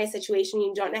confronted by a situation,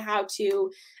 you don't know how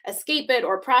to escape it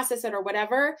or process it or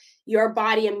whatever. Your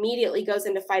body immediately goes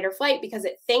into fight or flight because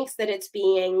it thinks that it's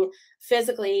being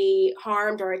physically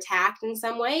harmed or attacked in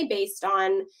some way, based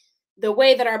on the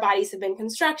way that our bodies have been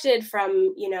constructed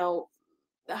from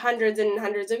hundreds and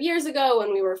hundreds of years ago,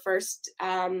 when we were first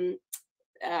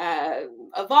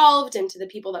evolved into the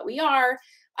people that we are.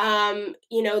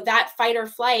 That fight or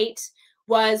flight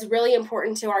was really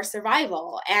important to our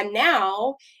survival. And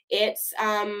now it's,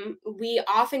 we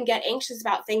often get anxious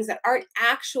about things that aren't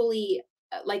actually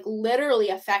like literally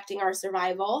affecting our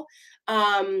survival.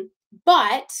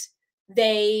 But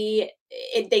they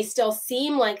still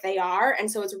seem like they are.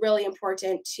 And so it's really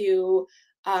important to,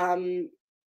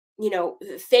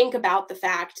 think about the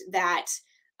fact that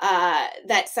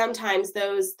that sometimes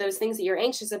those things that you're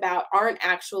anxious about aren't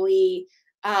actually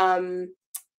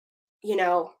you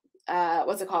know,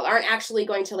 what's it called, aren't actually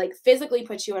going to like physically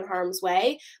put you in harm's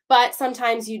way, but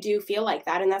sometimes you do feel like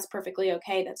that, and that's perfectly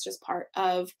okay. That's just part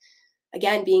of,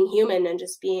 again, being human and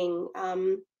just being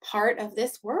part of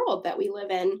this world that we live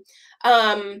in.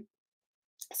 Um,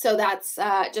 so that's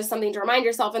just something to remind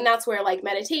yourself, and that's where like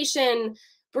meditation,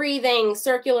 breathing,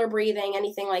 circular breathing,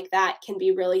 anything like that can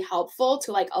be really helpful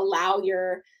to like allow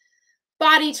your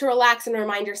body to relax and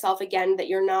remind yourself again that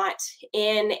you're not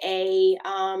in a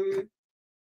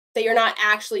that you're not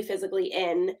actually physically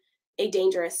in a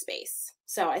dangerous space.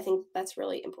 So I think that's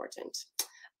really important.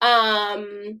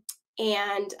 Um,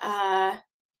 and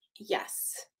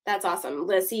yes, that's awesome.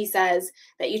 Lissy says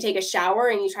that you take a shower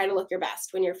and you try to look your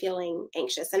best when you're feeling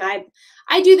anxious, and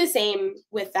I do the same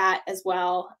with that as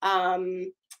well.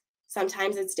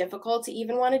 Sometimes it's difficult to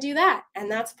even want to do that,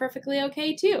 and that's perfectly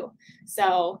okay too.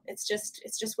 So it's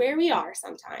just where we are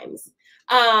sometimes.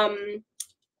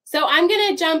 So I'm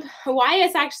gonna jump.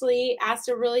 Wyatt actually asked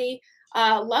a really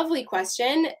lovely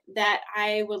question that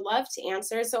I would love to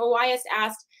answer. So Wyatt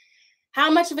asked, how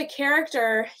much of a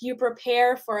character you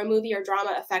prepare for a movie or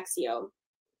drama affects you?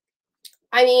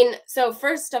 I mean, so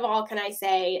first of all, can I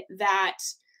say that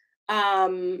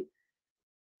um,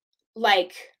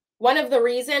 like one of the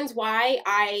reasons why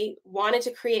I wanted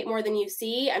to create More Than You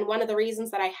See, and one of the reasons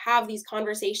that I have these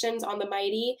conversations on the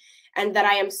Mighty, and that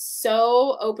I am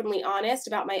so openly honest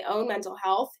about my own mental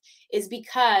health, is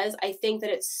because I think that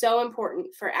it's so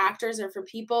important for actors or for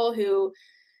people who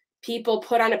people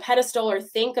put on a pedestal or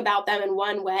think about them in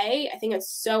one way. I think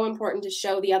it's so important to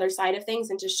show the other side of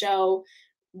things and to show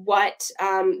what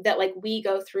that like we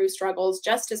go through struggles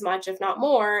just as much, if not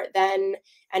more, than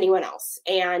anyone else.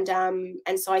 And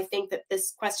so I think that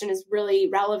this question is really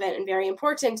relevant and very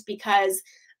important because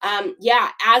yeah,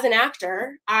 as an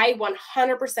actor, I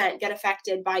 100% get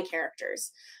affected by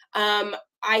characters.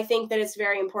 I think that it's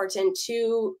very important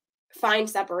to find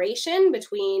separation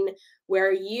between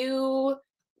where you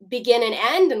begin and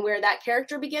end and where that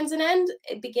character begins and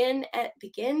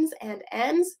begins and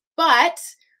ends. But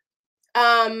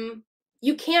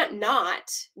you can't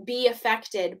not be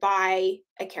affected by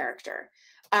a character.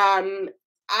 um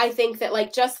I think that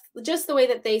like just the way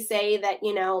that they say that,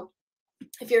 you know,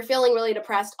 if you're feeling really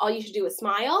depressed, all you should do is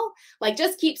smile. Like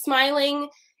just keep smiling,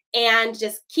 and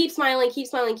just keep smiling, keep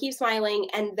smiling, keep smiling,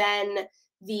 and then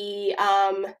the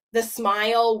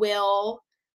smile will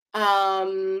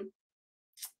um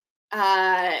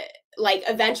uh like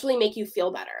eventually make you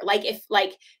feel better. Like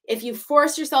if you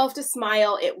force yourself to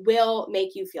smile, it will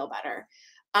make you feel better.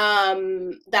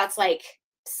 That's like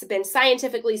been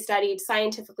scientifically studied,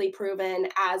 scientifically proven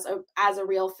as a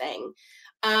real thing.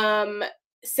 um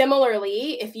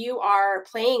Similarly, if you are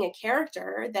playing a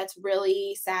character that's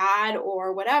really sad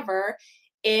or whatever,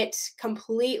 it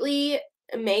completely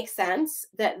makes sense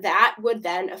that that would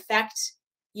then affect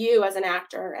you as an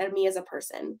actor and me as a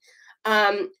person.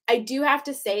 I do have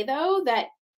to say, though, that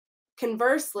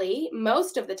conversely,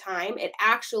 most of the time, it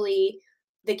actually,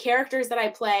 the characters that I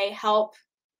play help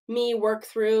me work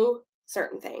through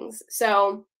certain things.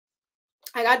 So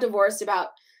I got divorced about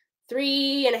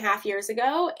 3.5 years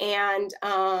ago. And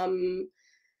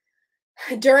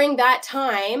during that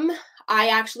time, I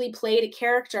actually played a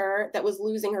character that was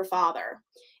losing her father.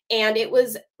 And it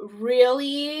was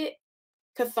really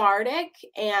cathartic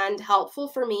and helpful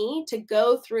for me to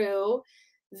go through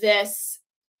this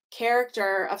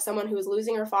character of someone who was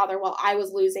losing her father while I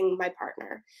was losing my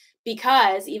partner.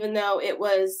 Because even though it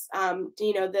was,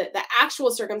 you know, the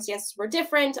actual circumstances were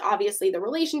different, obviously the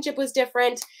relationship was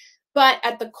different, but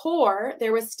at the core,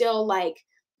 there was still like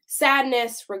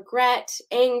sadness, regret,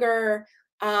 anger,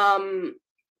 um,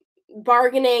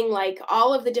 bargaining, like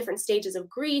all of the different stages of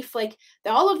grief, like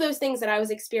all of those things that I was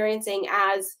experiencing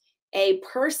as a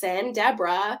person,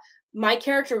 Deborah, my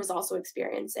character was also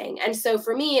experiencing. And so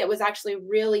for me, it was actually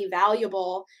really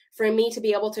valuable for me to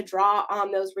be able to draw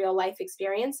on those real life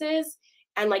experiences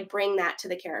and like bring that to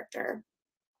the character.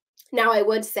 Now, I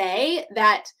would say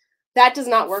that that does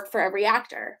not work for every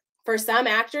actor. For some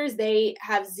actors, they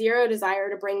have zero desire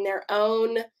to bring their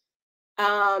own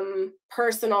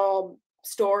personal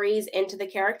stories into the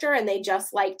character, and they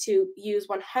just like to use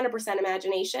 100%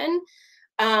 imagination.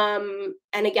 And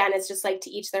again, it's just like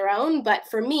to each their own. But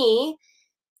for me,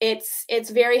 it's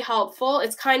very helpful.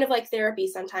 It's kind of like therapy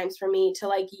sometimes for me to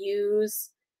like use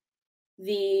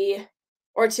the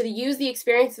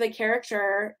experience of the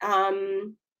character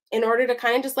in order to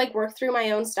kind of just like work through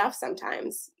my own stuff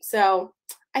sometimes. So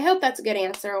I hope that's a good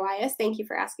answer, Elias. Thank you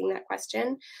for asking that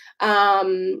question.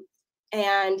 And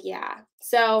yeah,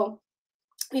 so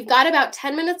we've got about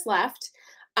 10 minutes left.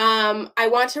 I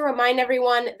want to remind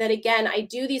everyone that, again, I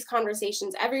do these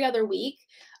conversations every other week.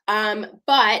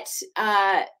 But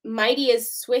Mighty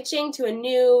is switching to a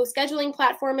new scheduling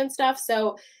platform and stuff.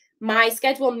 So my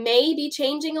schedule may be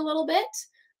changing a little bit.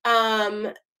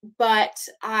 But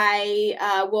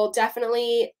I will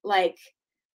definitely let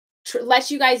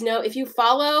you guys know. If you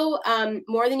follow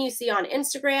More Than You See on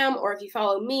Instagram, or if you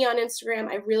follow me on Instagram,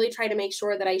 I really try to make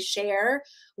sure that I share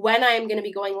when I am going to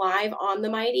be going live on the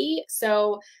Mighty.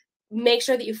 So make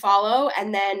sure that you follow,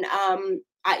 and then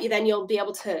then you'll be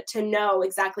able to know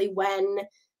exactly when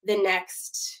the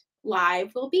next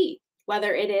live will be,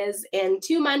 whether it is in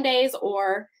 2 Mondays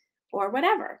or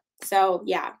whatever. So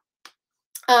yeah.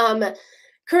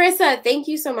 Carissa, thank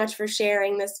you so much for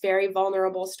sharing this very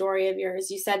vulnerable story of yours.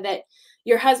 You said that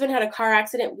your husband had a car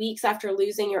accident weeks after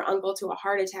losing your uncle to a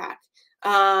heart attack.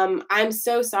 I'm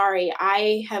so sorry.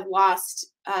 I have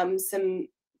lost some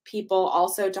people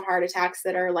also to heart attacks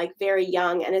that are like very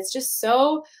young, and it's just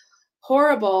so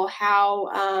horrible how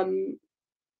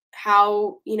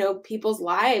people's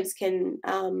lives can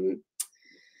can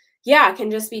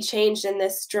just be changed in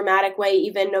this dramatic way,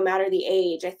 even no matter the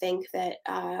age. I think that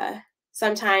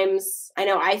sometimes I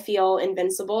know I feel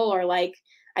invincible, or like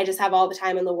I just have all the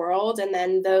time in the world. And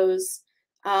then those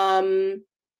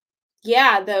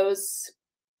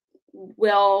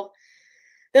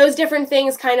those different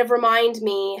things kind of remind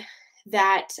me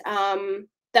that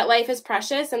that life is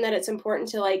precious, and that it's important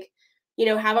to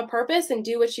have a purpose and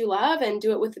do what you love, and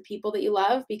do it with the people that you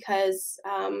love, because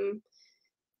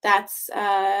that's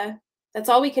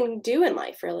all we can do in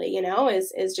life, really,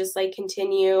 is just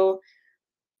continue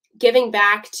giving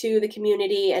back to the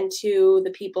community and to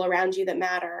the people around you that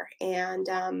matter, and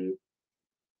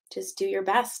just do your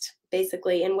best,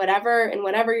 basically, in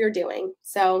whatever you're doing.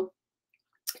 So,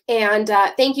 and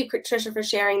thank you, Trisha, for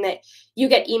sharing that you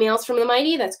get emails from the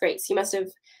Mighty. That's great. So you must have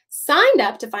signed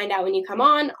up to find out when you come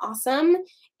on. Awesome.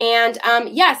 And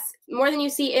yes, More Than You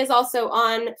See is also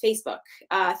on Facebook.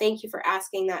 Thank you for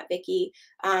asking that, Vicki.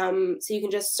 So you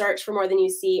can just search for More Than You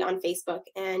See on Facebook,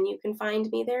 and you can find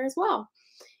me there as well.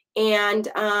 And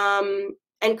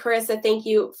Carissa, thank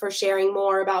you for sharing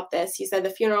more about this. You said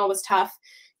the funeral was tough.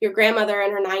 Your grandmother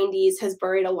in her 90s has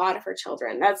buried a lot of her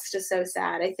children. That's just so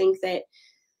sad. I think that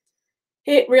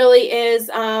it really is,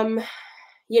 the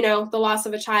loss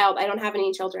of a child. I don't have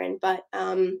any children, but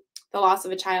the loss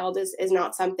of a child is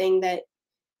not something that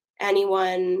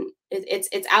anyone, it's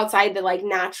outside the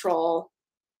natural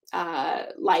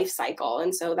life cycle.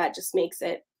 And so that just makes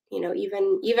it,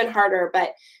 even harder.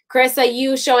 But Carissa,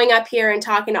 you showing up here and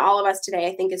talking to all of us today,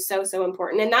 I think is so, so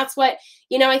important. And that's what,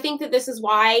 I think that this is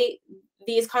why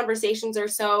these conversations are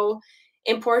so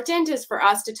important, is for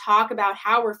us to talk about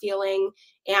how we're feeling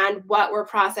and what we're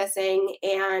processing,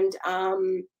 and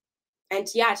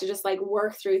to just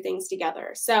work through things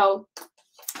together. So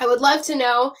I would love to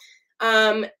know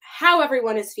how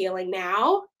everyone is feeling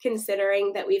now,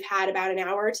 considering that we've had about an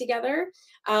hour together.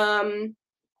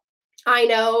 I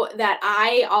know that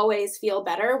I always feel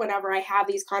better whenever I have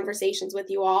these conversations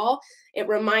with you all. It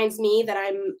reminds me that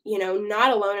I'm,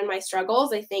 not alone in my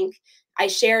struggles. I think I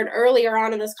shared earlier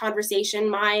on in this conversation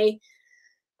my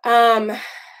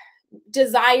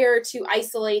desire to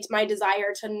isolate, my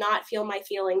desire to not feel my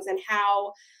feelings, and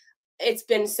how it's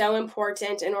been so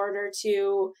important in order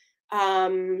to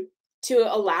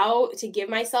give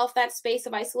myself that space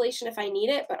of isolation if I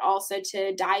need it, but also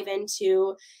to dive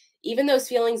into even those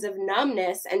feelings of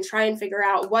numbness and try and figure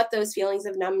out what those feelings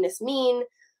of numbness mean,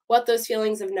 what those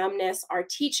feelings of numbness are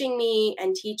teaching me,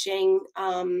 and just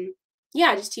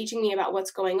teaching me about what's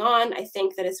going on. I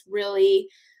think that it's really,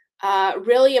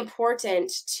 really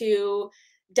important to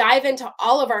dive into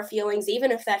all of our feelings, even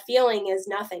if that feeling is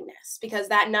nothingness, because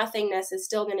that nothingness is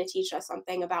still going to teach us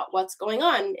something about what's going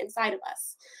on inside of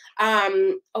us.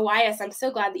 Oias, I'm so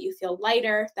glad that you feel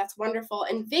lighter. That's wonderful.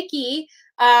 And Vicki,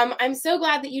 I'm so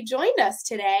glad that you joined us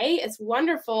today. It's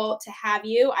wonderful to have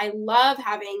you. I love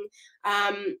having,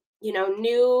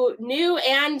 new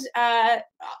and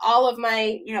all of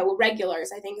my,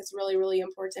 regulars. I think it's really, really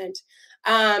important.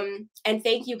 And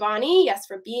thank you, Bonnie, yes,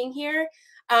 for being here.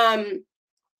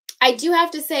 I do have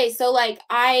to say, so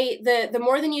the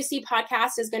More Than You See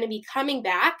podcast is going to be coming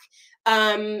back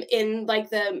in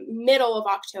the middle of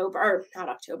October, or not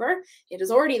October. It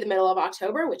is already the middle of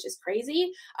October, which is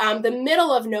crazy. The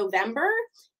middle of November.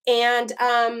 And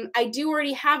I do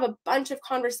already have a bunch of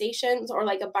conversations, or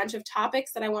a bunch of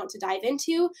topics that I want to dive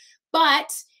into.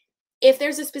 But if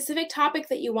there's a specific topic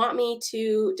that you want me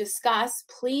to discuss,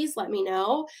 please let me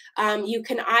know. You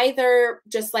can either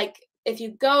just if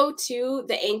you go to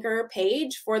the Anchor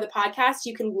page for the podcast,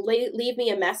 you can leave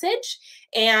me a message,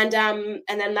 and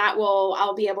then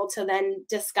I'll be able to then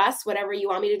discuss whatever you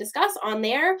want me to discuss on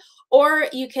there. Or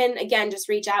you can, again, just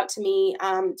reach out to me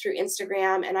through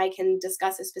Instagram, and I can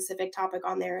discuss a specific topic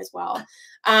on there as well.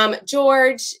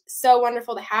 George, so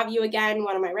wonderful to have you again,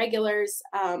 one of my regulars.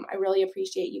 I really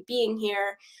appreciate you being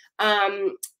here.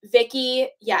 Vicky,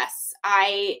 yes,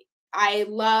 I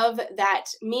love that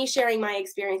me sharing my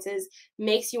experiences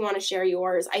makes you want to share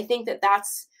yours. I think that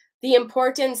that's the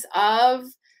importance of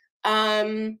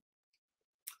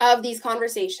these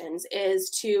conversations, is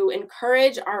to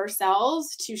encourage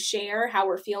ourselves to share how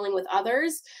we're feeling with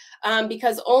others,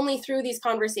 because only through these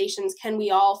conversations can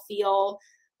we all feel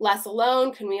less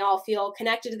alone, can we all feel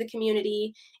connected to the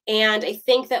community. And I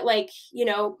think that, like,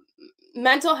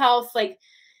 mental health, like,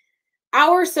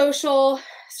 our social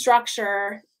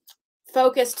structure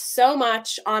focused so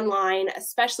much online,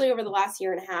 especially over the last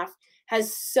year and a half,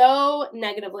 has so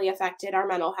negatively affected our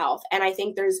mental health. And I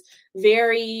think there's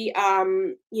very,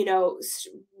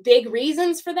 big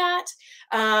reasons for that.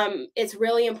 It's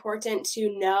really important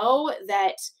to know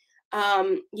that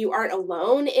you aren't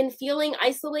alone in feeling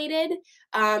isolated,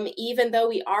 even though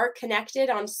we are connected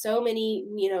on so many,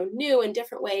 new and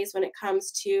different ways when it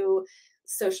comes to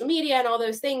social media and all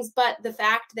those things. But the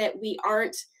fact that we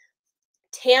aren't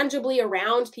tangibly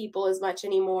around people as much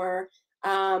anymore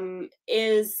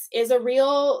is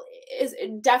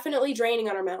definitely draining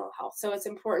on our mental health. So it's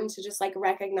important to just, like,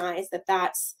 recognize that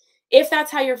if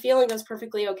that's how you're feeling, that's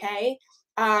perfectly okay.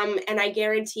 And I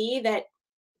guarantee that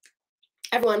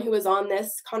everyone who is on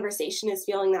this conversation is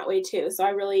feeling that way too. So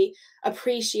I really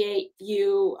appreciate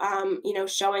you,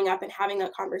 showing up and having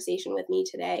that conversation with me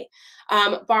today.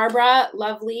 Barbara,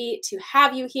 lovely to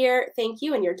have you here. Thank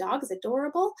you. And your dog is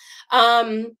adorable.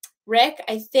 Rick,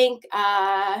 I think,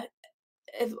 I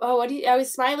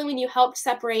was smiling when you helped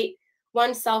separate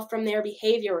oneself from their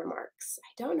behavior remarks.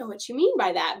 I don't know what you mean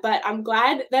by that, but I'm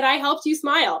glad that I helped you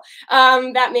smile.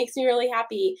 That makes me really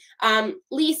happy.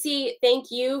 Lisi,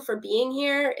 thank you for being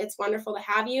here. It's wonderful to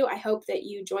have you. I hope that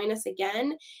you join us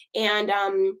again. And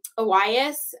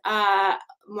Elias,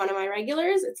 one of my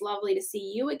regulars, it's lovely to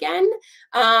see you again.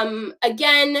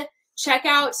 Again, check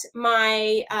out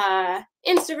my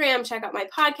Instagram, check out my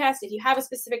podcast. If you have a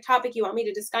specific topic you want me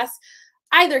to discuss,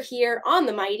 either here on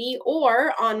the Mighty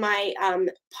or on my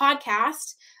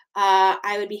podcast,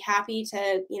 I would be happy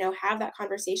to, have that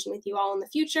conversation with you all in the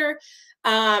future.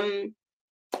 I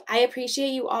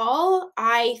appreciate you all.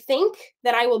 I think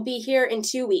that I will be here in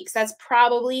 2 weeks. That's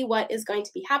probably what is going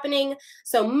to be happening.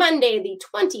 So Monday, the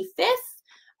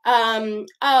 25th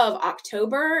of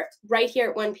October, right here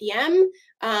at 1 p.m.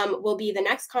 Will be the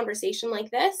next conversation like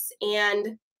this.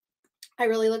 And I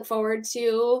really look forward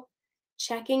to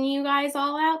checking you guys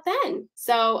all out then.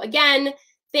 So again,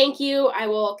 thank you. I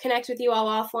will connect with you all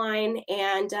offline,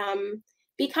 and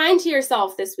be kind to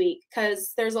yourself this week,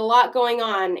 because there's a lot going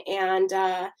on, and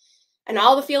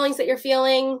all the feelings that you're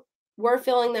feeling, we're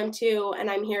feeling them too, and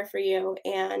I'm here for you.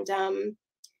 And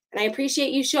I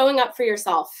appreciate you showing up for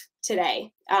yourself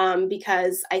today,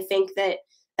 because I think that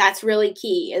that's really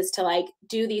key, is to, like,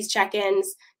 do these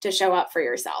check-ins, to show up for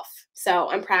yourself. So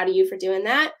I'm proud of you for doing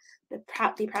that.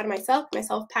 Be proud of myself,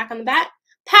 pat on the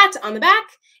back.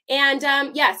 And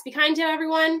yes, be kind to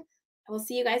everyone. I will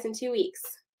see you guys in 2 weeks.